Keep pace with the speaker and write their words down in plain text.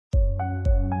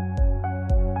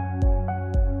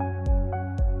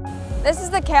This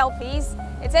is the Kelpies.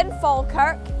 It's in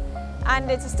Falkirk and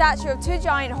it's a statue of two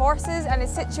giant horses and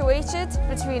it's situated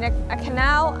between a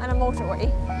canal and a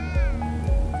motorway.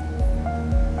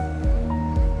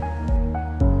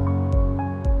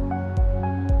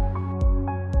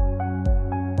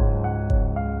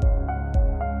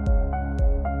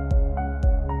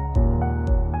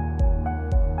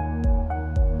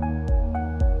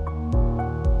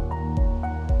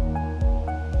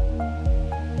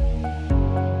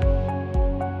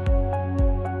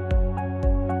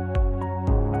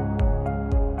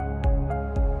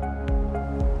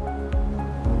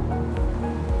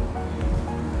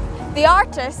 The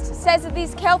artist says that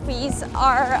these Kelpies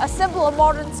are a symbol of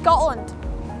modern Scotland.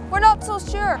 We're not so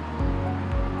sure.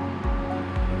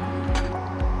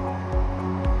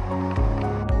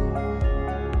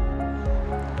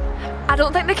 I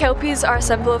don't think the Kelpies are a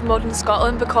symbol of modern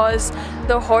Scotland because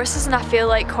they're horses, and I feel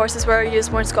like horses were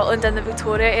used more in Scotland in the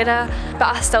Victoria era,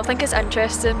 but I still think it's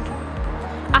interesting.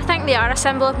 I think they are a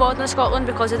symbol of modern Scotland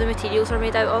because of the materials they're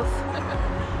made out of.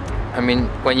 I mean,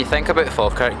 when you think about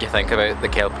Falkirk, you think about the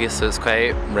Kelpies, so it's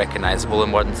quite recognisable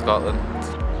in modern Scotland.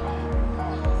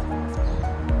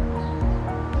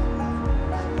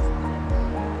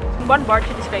 One word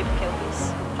to describe the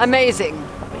Kelpies. Amazing.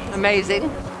 Amazing.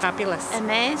 Fabulous.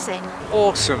 Amazing.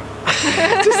 Awesome.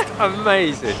 Just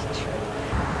amazing.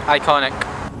 Iconic.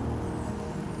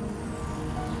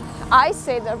 I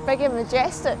say they're big and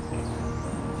majestic.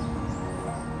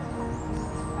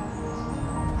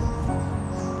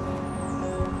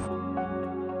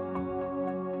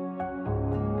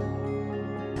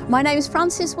 My name is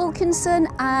Frances Wilkinson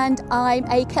and I'm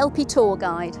a Kelpie tour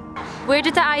guide. Where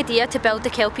did the idea to build the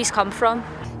Kelpies come from?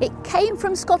 It came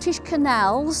from Scottish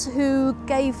Canals, who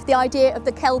gave the idea of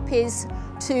the Kelpies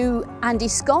to Andy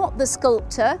Scott, the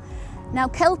sculptor. Now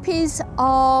Kelpies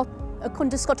are,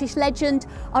 according to Scottish legend,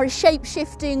 are a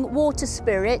shape-shifting water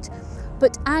spirit,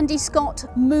 but Andy Scott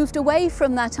moved away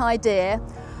from that idea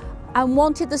and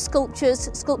wanted the sculptures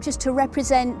to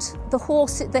represent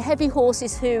the heavy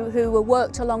horses who were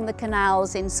worked along the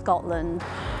canals in Scotland.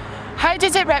 How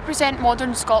does it represent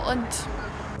modern Scotland?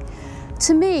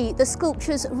 To me, the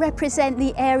sculptures represent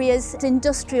the area's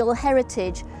industrial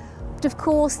heritage, but of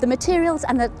course the materials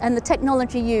and the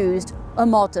technology used are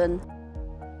modern.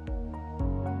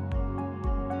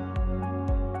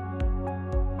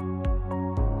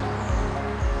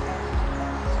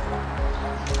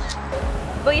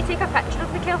 Will you take a picture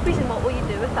of the Kelpies and what will you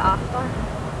do with it after?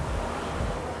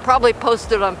 Probably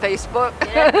post it on Facebook.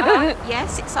 Yeah.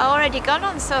 Yes, it's already gone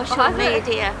on social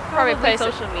media. Probably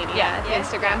social media. Yeah.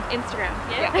 Instagram.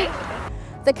 Yeah.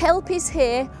 The Kelpies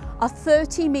here are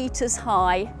 30 metres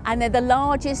high and they're the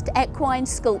largest equine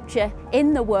sculpture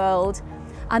in the world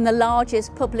and the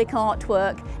largest public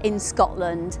artwork in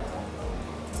Scotland.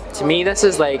 To me, this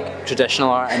is like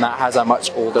traditional art and that has a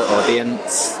much older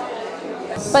audience.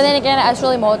 But then again, it is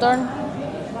really modern,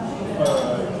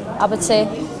 I would say.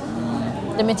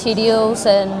 The materials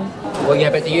and... Well, yeah,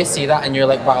 but do you see that and you're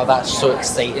like, wow, that's so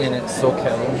exciting and it's so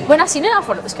cool? When I seen it, I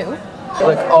thought it was cool.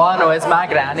 Look, all I know is my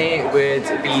granny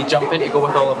would be jumping to go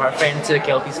with all of her friends to the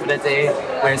Kelpies for the day,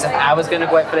 whereas if I was going to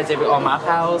go out for the day with all my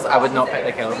pals, I would not pick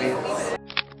the Kelpies.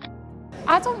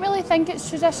 I don't really think it's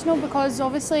traditional because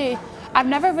obviously I've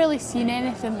never really seen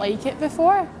anything like it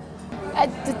before.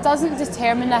 It doesn't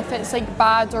determine if it's like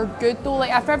bad or good though.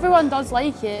 Like if everyone does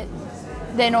like it,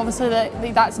 then obviously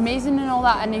that's amazing and all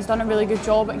that, and he's done a really good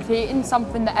job at creating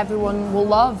something that everyone will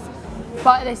love.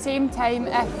 But at the same time,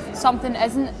 if something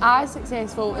isn't as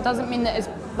successful, it doesn't mean that it's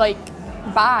like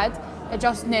bad. It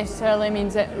just necessarily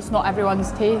means that it's not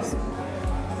everyone's taste.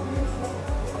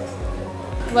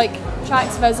 Like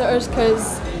attracts visitors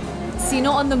because seeing it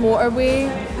on the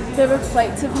motorway, the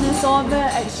reflectiveness of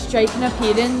it, its striking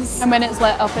appearance. And when it's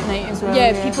lit up at night as well.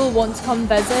 Yeah, people want to come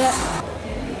visit.